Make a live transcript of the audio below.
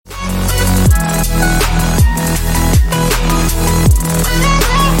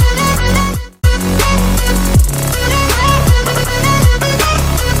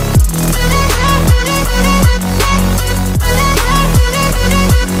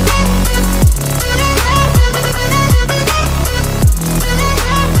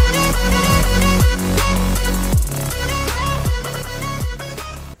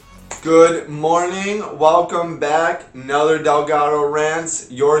morning. Welcome back. Another Delgado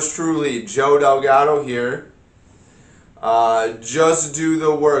Rants. Yours truly, Joe Delgado here. Just do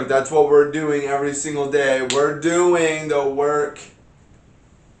the work. That's what we're doing every single day. We're doing the work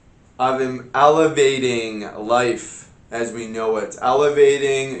of elevating life as we know it.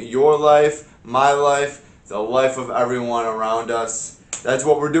 Elevating your life, my life, the life of everyone around us. That's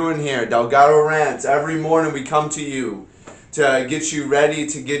what we're doing here. Delgado Rants. Every morning we come to you to get you ready,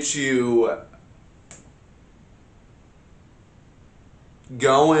 to get you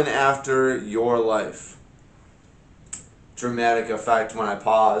going after your life. Dramatic effect when I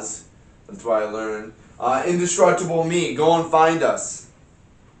pause. That's what I learned. Indestructible Meat. Go and find us.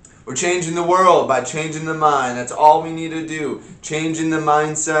 We're changing the world by changing the mind. That's all we need to do. Changing the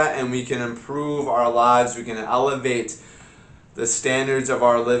mindset, and we can improve our lives. We can elevate the standards of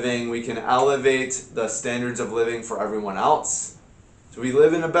our living. We can elevate the standards of living for everyone else. So we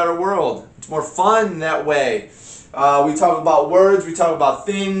live in a better world. It's more fun that way. We talk about words, we talk about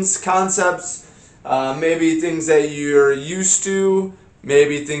things, concepts, maybe things that you're used to,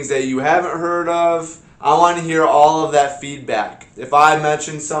 maybe things that you haven't heard of. I want to hear all of that feedback. If I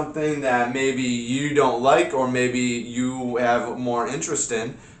mention something that maybe you don't like or maybe you have more interest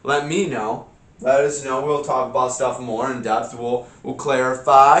in, let me know. Let us know. We'll talk about stuff more in depth. We'll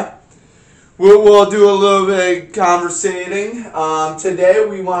clarify. We'll do a little bit of conversating. Today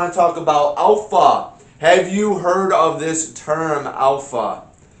we want to talk about alpha. Have you heard of this term, alpha?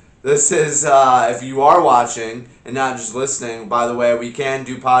 This is, if you are watching and not just listening, by the way, we can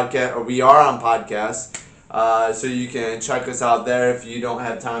do podcast, or we are on podcast, so you can check us out there if you don't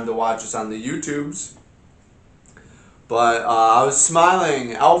have time to watch us on the YouTubes. But I was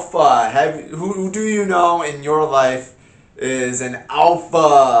smiling. Alpha. Who do you know in your life is an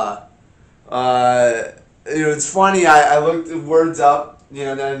alpha? It's funny. I looked the words up,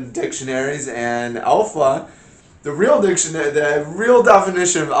 then dictionaries, and alpha. The real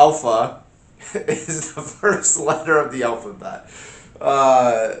definition of alpha is the first letter of the alphabet.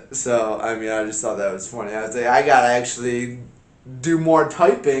 I just thought that was funny. I was like, I gotta actually do more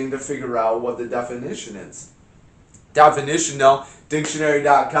typing to figure out what the definition is. Definition, though,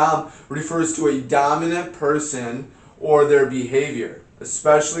 dictionary.com refers to a dominant person or their behavior,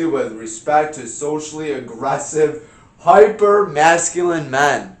 especially with respect to socially aggressive, hyper-masculine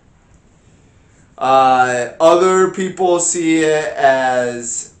men. Other people see it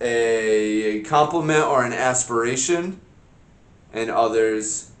as a compliment or an aspiration, and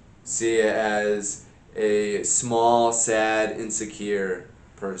others see it as a small, sad, insecure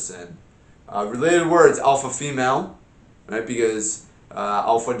person. Related words, alpha female, right? Because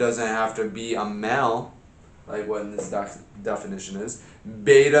alpha doesn't have to be a male, like what this definition is.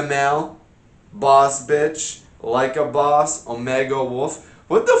 Beta male, boss bitch, like a boss, omega wolf.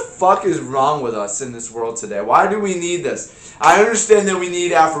 What the fuck is wrong with us in this world today? Why do we need this? I understand that we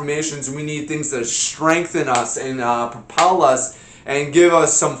need affirmations. We need things that strengthen us and propel us and give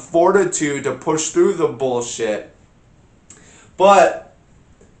us some fortitude to push through the bullshit. But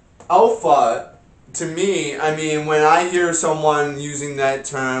alpha, to me, when I hear someone using that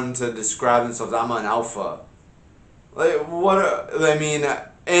term to describe themselves, I'm an alpha.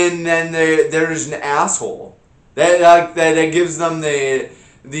 And then there's an asshole. That gives them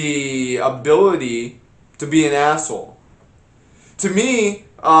the ability to be an asshole. To me,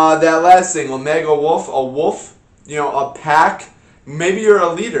 that last thing, omega wolf, a wolf, a pack, maybe you're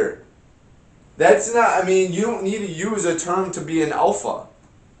a leader. That's not, you don't need to use a term to be an alpha,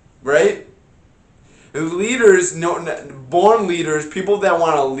 right? Leaders, born leaders, people that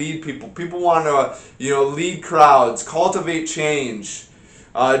want to lead people want to, lead crowds, cultivate change,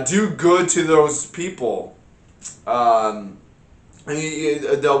 do good to those people. One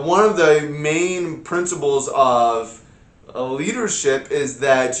of the main principles of leadership is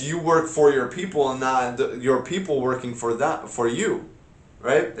that you work for your people and not your people working for you,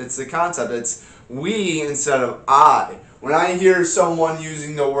 right? It's the concept. It's we instead of I. When I hear someone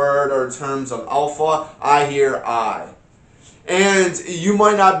using the word or terms of alpha, I hear I. And you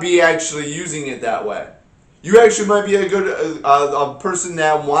might not be actually using it that way. You actually might be a person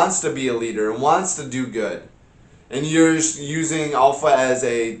that wants to be a leader and wants to do good. And you're just using alpha as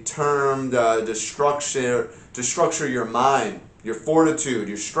a term to structure your mind, your fortitude,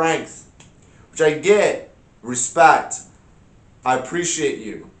 your strength, which I get, respect, I appreciate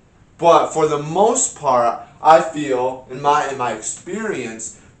you. But for the most part, I feel, in my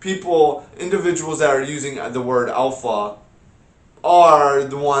experience, individuals that are using the word alpha are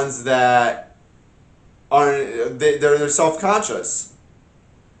the ones that they're self-conscious.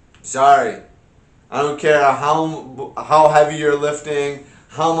 Sorry. I don't care how heavy you're lifting,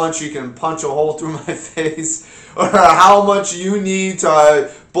 how much you can punch a hole through my face, or how much you need to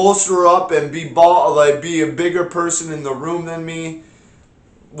bolster up and be be a bigger person in the room than me,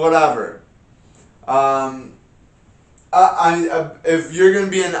 whatever. If you're going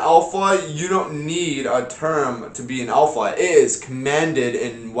to be an alpha, you don't need a term to be an alpha. It is commanded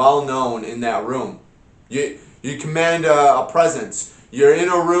and well known in that room. You command a presence. You're in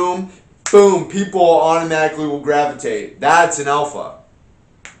a room, boom, people automatically will gravitate. That's an alpha.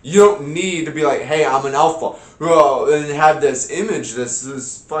 You don't need to be like, hey, I'm an alpha, and have this image,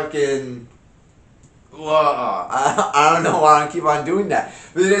 this fucking. I don't know why I keep on doing that,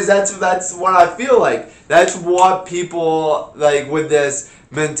 but that's what I feel like. That's what people like with this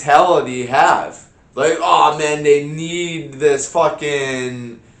mentality have. Like, oh man, they need this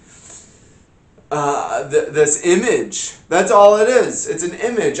fucking this image. That's all it is. It's an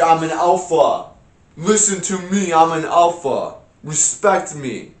image. I'm an alpha. Listen to me. I'm an alpha. Respect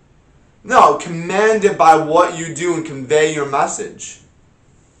me. No, command it by what you do and convey your message.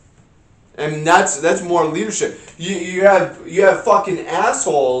 I mean, that's more leadership. You have fucking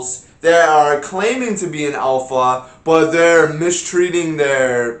assholes that are claiming to be an alpha, but they're mistreating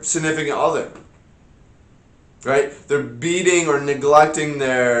their significant other. Right? They're beating or neglecting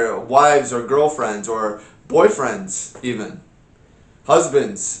their wives or girlfriends or boyfriends, even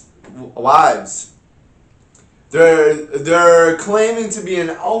husbands, wives. They're claiming to be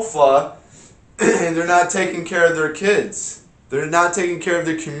an alpha, and they're not taking care of their kids. They're not taking care of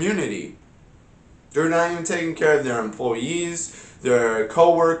their community. They're not even taking care of their employees, their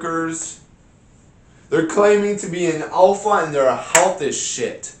co-workers. They're claiming to be an alpha and their health is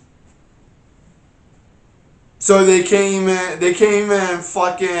shit. So they came in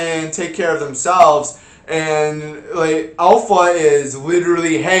fucking take care of themselves, and like alpha is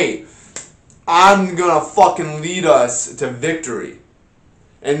literally, hey, I'm gonna fucking lead us to victory.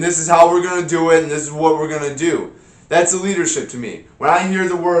 And this is how we're gonna do it, and this is what we're gonna do. That's leadership to me. When I hear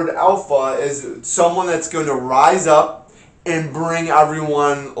the word alpha, is someone that's going to rise up and bring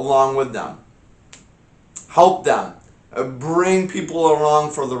everyone along with them. Help them. Bring people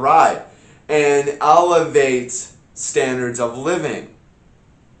along for the ride. And elevate standards of living.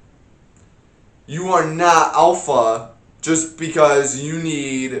 You are not alpha just because you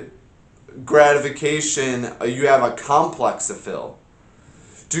need gratification, you have a complex to fill.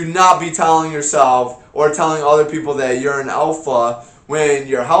 Do not be telling yourself or telling other people that you're an alpha when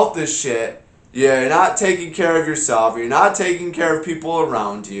your health is shit, you're not taking care of yourself, you're not taking care of people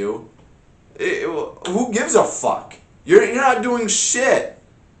around you. Who gives a fuck? You're not doing shit.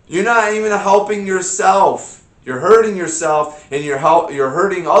 You're not even helping yourself. You're hurting yourself and you're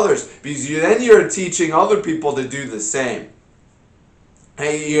hurting others because then you're teaching other people to do the same.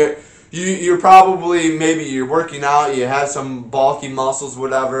 Hey, you're probably, maybe you're working out, you have some bulky muscles,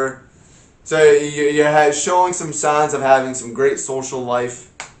 whatever. So you're showing some signs of having some great social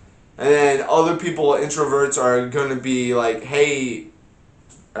life. And then other people, introverts, are going to be like, hey,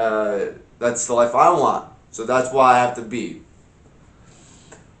 that's the life I want. So that's why I have to be.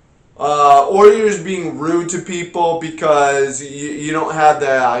 Or you're just being rude to people because you don't have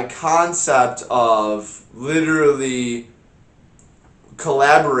the concept of literally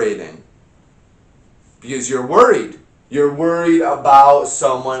collaborating. Because you're worried. You're worried about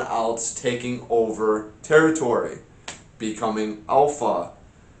someone else taking over territory, becoming alpha,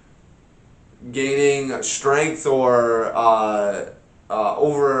 gaining strength or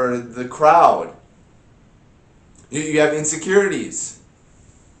over the crowd. You have insecurities.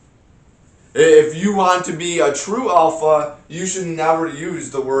 If you want to be a true alpha, you should never use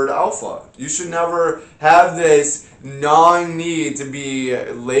the word alpha. You should never have this gnawing need to be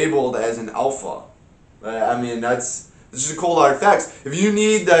labeled as an alpha. I mean, this is cold hard facts. If you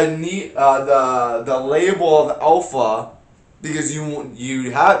need the label of alpha because you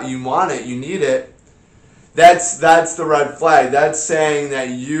want it, you need it, that's the red flag. That's saying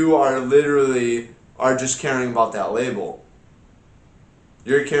that you are literally just caring about that label.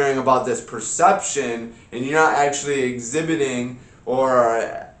 You're caring about this perception, and you're not actually exhibiting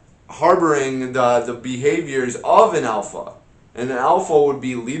or harboring the behaviors of an alpha. And an alpha would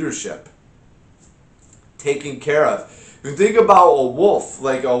be leadership. Taken care of. You think about a wolf,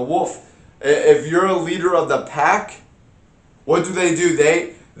 if you're a leader of the pack, what do?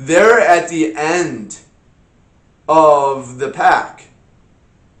 They're at the end of the pack.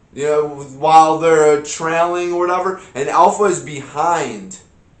 You know, while they're trailing or whatever, and alpha is behind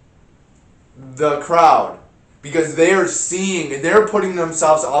the crowd because they're putting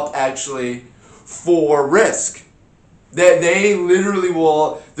themselves up actually for risk. They literally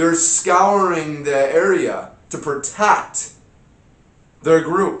they're scouring the area to protect their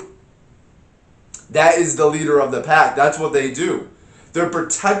group. That is the leader of the pack. That's what they do. They're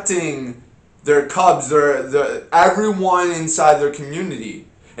protecting their cubs, their everyone inside their community.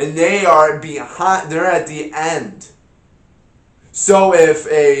 And they are behind, they're at the end. So if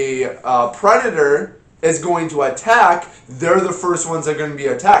a predator is going to attack, they're the first ones that are going to be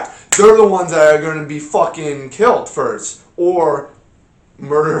attacked. They're the ones that are going to be fucking killed first or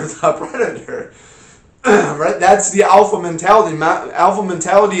murder the predator. Right? That's the alpha mentality. Alpha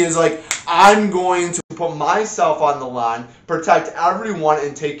mentality is like, I'm going to put myself on the line, protect everyone,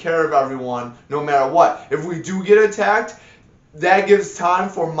 and take care of everyone no matter what. If we do get attacked, that gives time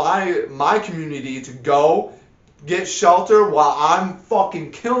for my community to go get shelter while I'm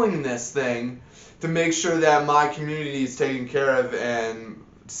fucking killing this thing to make sure that my community is taken care of and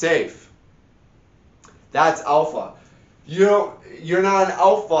safe. That's alpha. You're not an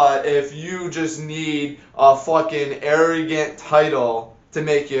alpha if you just need a fucking arrogant title to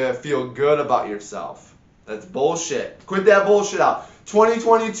make you feel good about yourself. That's bullshit. Quit that bullshit out.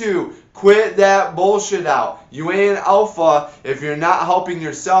 2022, quit that bullshit out. You ain't an alpha if you're not helping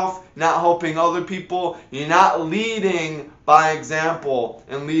yourself, not helping other people. You're not leading by example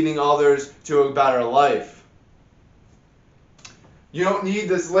and leading others to a better life. You don't need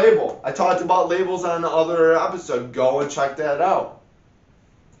this label. I talked about labels on the other episode. Go and check that out.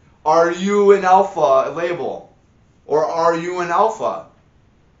 Are you an alpha label? Or are you an alpha?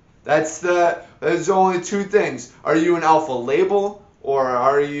 There's only two things. Are you an alpha label or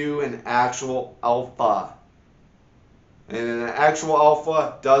are you an actual alpha? And an actual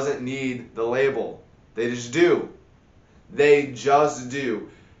alpha doesn't need the label. They just do. They just do.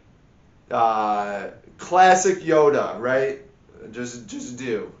 Classic Yoda, right? Just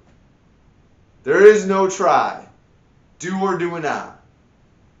do. There is no try. Do or do not.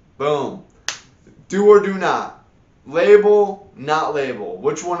 Boom. Do or do not. Label, not label.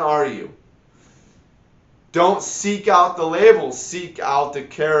 Which one are you? Don't seek out the label. Seek out the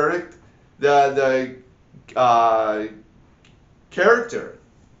character. Character.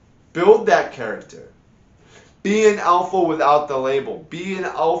 Build that character. Be an alpha without the label. Be an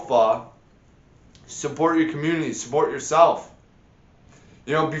alpha. Support your community. Support yourself.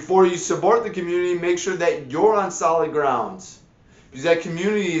 Before you support the community, make sure that you're on solid grounds. Because that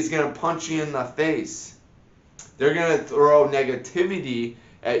community is going to punch you in the face. They're going to throw negativity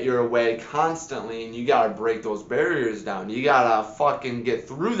at your way constantly, and you got to break those barriers down. You got to fucking get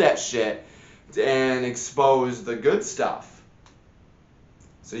through that shit and expose the good stuff.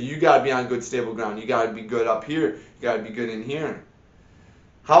 So you got to be on good, stable ground. You got to be good up here. You got to be good in here.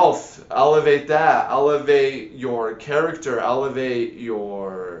 Health, elevate that. Elevate your character. Elevate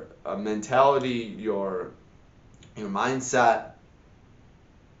your mentality, your mindset.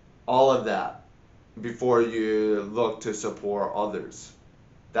 All of that before you look to support others.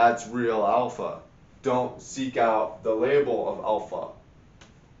 That's real alpha. Don't seek out the label of alpha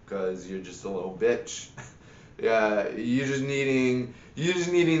because you're just a little bitch. Yeah, you're just needing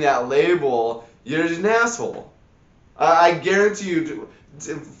that label. You're just an asshole. I guarantee you.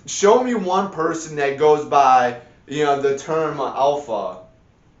 Show me one person that goes by, the term alpha.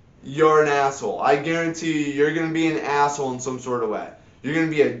 You're an asshole. I guarantee you're going to be an asshole in some sort of way. You're going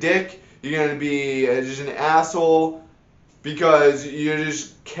to be a dick. You're going to be just an asshole because you're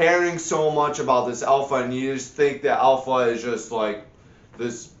just caring so much about this alpha and you just think that alpha is just like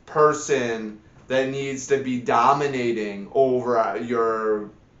this person that needs to be dominating over your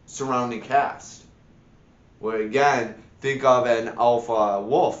surrounding cast. Well, again, think of an alpha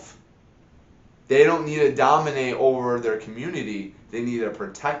wolf. They don't need to dominate over their community. They need to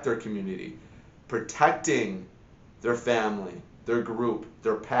protect their community. Protecting their family, their group,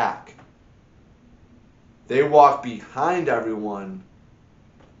 their pack. They walk behind everyone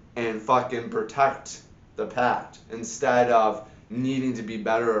and fucking protect the pack instead of needing to be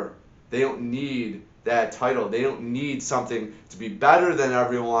better. They don't need that title. They don't need something to be better than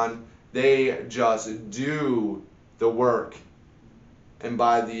everyone. They just do the work, and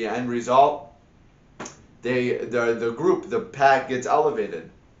by the end result, the group, the pack gets elevated.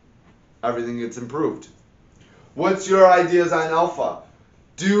 Everything gets improved. What's your ideas on alpha?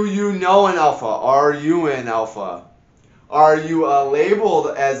 Do you know an alpha? Are you an alpha? Are you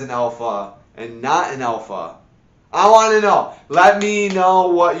labeled as an alpha and not an alpha? I want to know. Let me know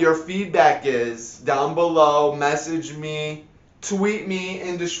what your feedback is down below. Message me, tweet me,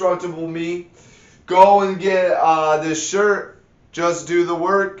 Indestructible Me. Go and get this shirt. Just do the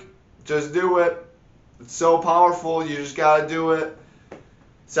work. Just do it. It's so powerful. You just got to do it.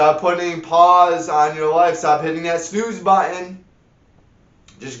 Stop putting pause on your life. Stop hitting that snooze button.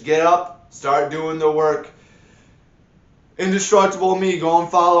 Just get up. Start doing the work. Indestructible Me, go and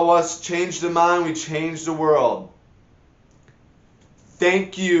follow us. Change the mind, we change the world.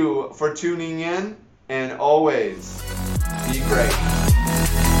 Thank you for tuning in, and always be great.